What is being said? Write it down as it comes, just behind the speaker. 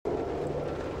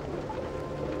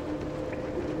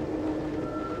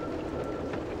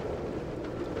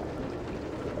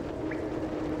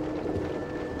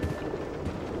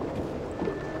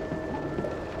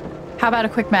How about a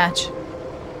quick match?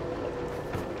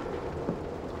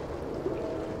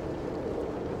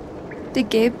 Did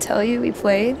Gabe tell you we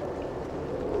played?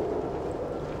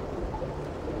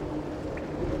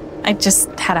 I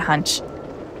just had a hunch.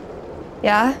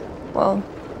 Yeah? Well,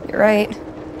 you're right.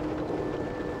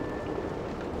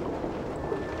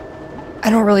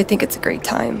 I don't really think it's a great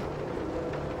time.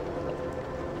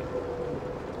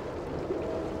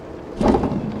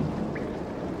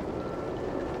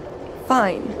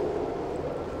 Fine.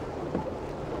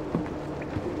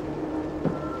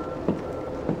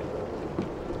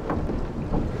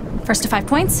 First to 5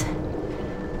 points?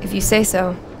 If you say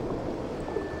so.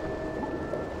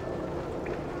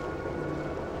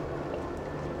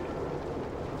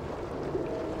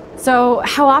 So,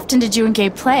 how often did you and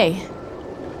Gabe play?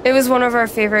 It was one of our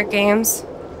favorite games.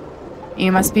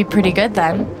 You must be pretty good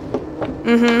then.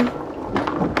 Mm-hmm.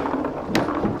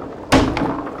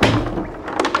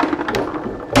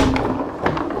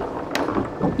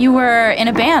 You were in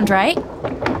a band, right?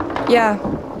 Yeah.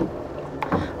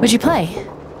 What'd you play?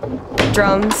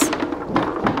 Drums.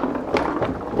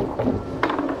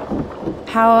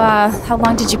 How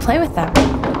long did you play with them?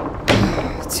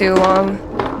 Too long.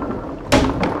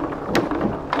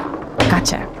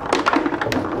 Gotcha.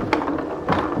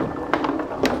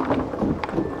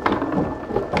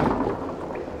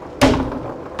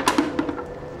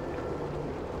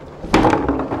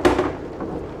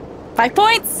 Five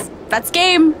points! That's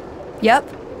game!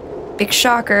 Yep. Big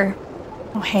shocker.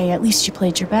 Oh, hey, at least you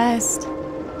played your best.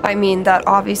 I mean, that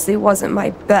obviously wasn't my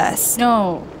best.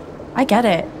 No, I get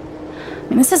it. I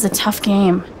mean, this is a tough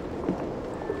game.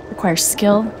 Requires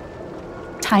skill,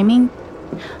 timing,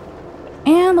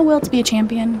 and the will to be a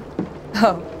champion.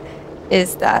 Oh,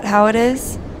 is that how it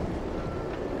is?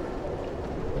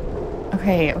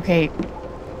 Okay.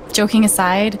 Joking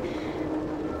aside,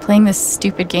 playing this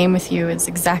stupid game with you is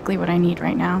exactly what I need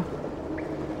right now.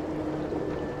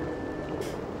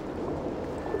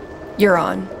 You're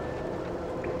on.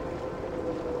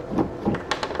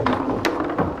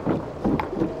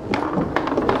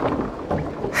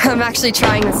 I'm actually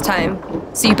trying this time,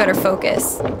 so you better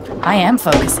focus. I am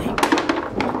focusing.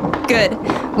 Good.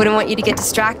 Wouldn't want you to get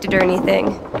distracted or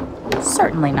anything.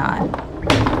 Certainly not.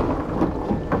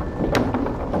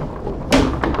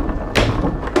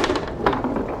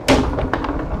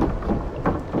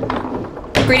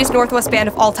 Greatest Northwest band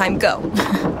of all time, go.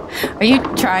 Are you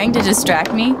trying to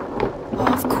distract me?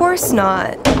 Of course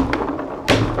not.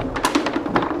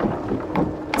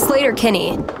 Slater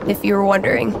Kinney, if you were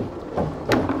wondering.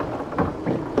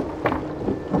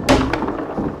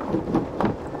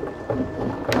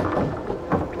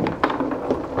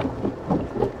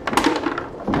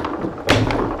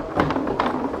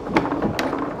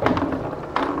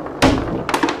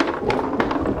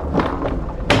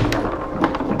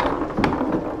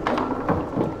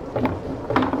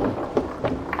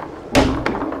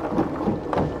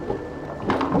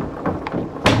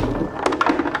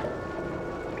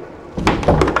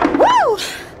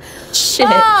 Shit.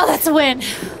 Oh, that's a win.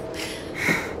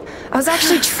 I was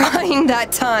actually trying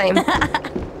that time.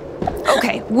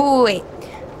 Okay, wait.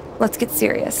 Let's get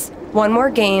serious. One more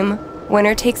game,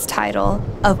 winner takes title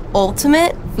of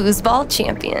Ultimate Foosball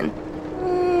Champion.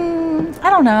 I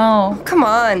don't know. Come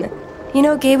on. You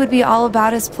know Gabe would be all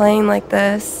about us playing like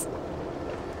this.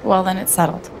 Well, then it's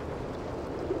settled.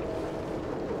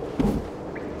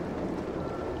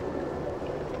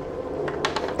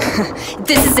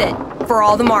 This is it, for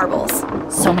all the marbles.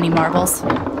 So many marbles.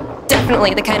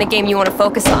 Definitely the kind of game you want to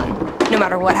focus on, no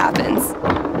matter what happens.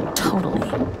 Totally.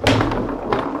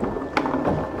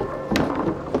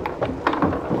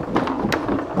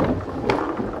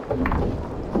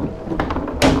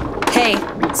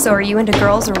 Hey, so are you into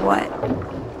girls or what?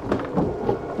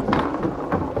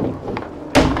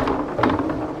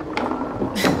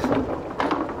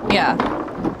 Yeah.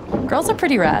 Girls are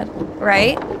pretty rad.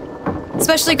 Right?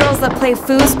 Especially girls that play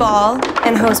foosball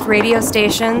and host radio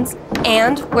stations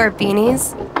and wear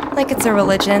beanies like it's a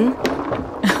religion.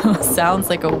 Sounds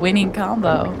like a winning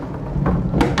combo.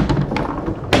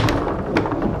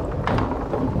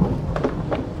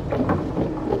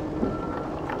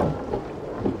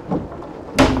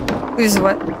 This is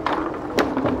what?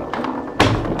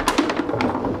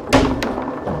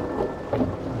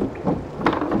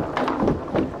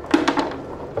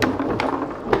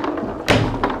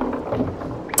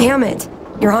 Damn it,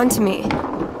 you're on to me.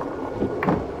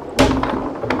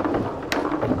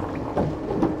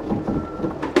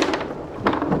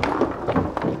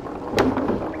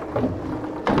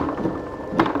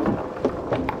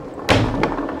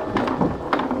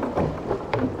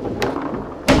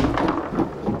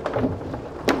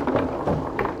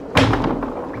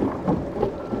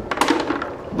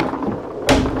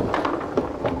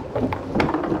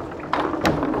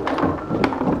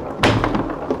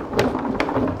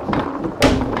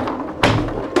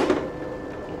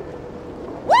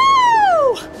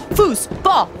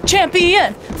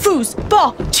 champion!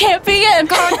 Foosball champion!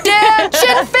 Goddamn,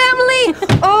 Chin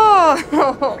family!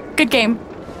 Oh! Good game.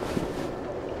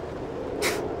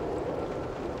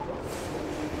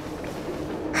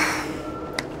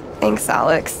 Thanks,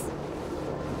 Alex.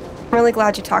 I'm really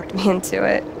glad you talked me into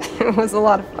it. It was a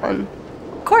lot of fun.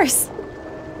 Of course.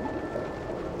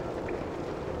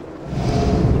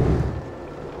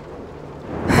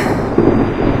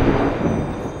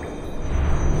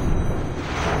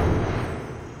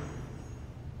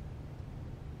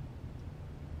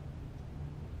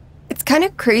 It's kind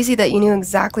of crazy that you knew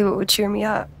exactly what would cheer me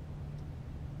up.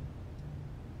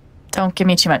 Don't give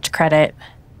me too much credit.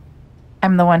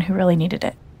 I'm the one who really needed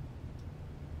it.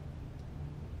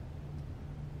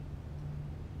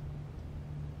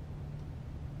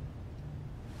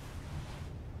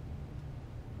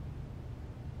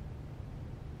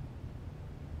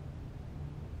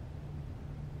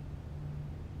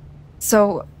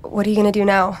 So, what are you gonna do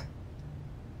now?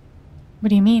 What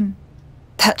do you mean?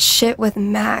 That shit with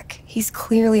Mac. He's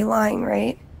clearly lying,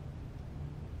 right?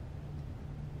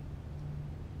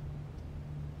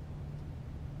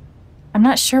 I'm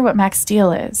not sure what Mac's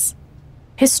deal is.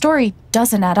 His story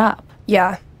doesn't add up.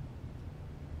 Yeah.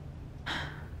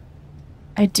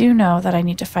 I do know that I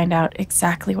need to find out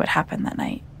exactly what happened that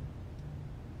night.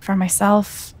 For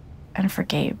myself and for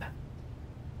Gabe.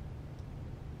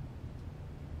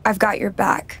 I've got your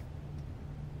back.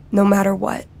 No matter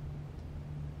what.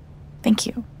 Thank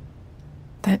you.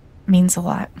 That means a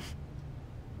lot.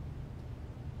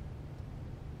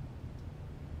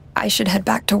 I should head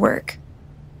back to work.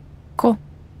 Cool.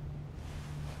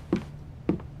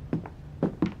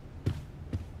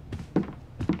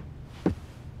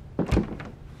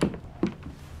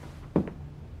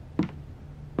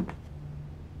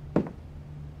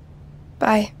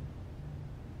 Bye.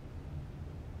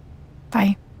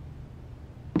 Bye.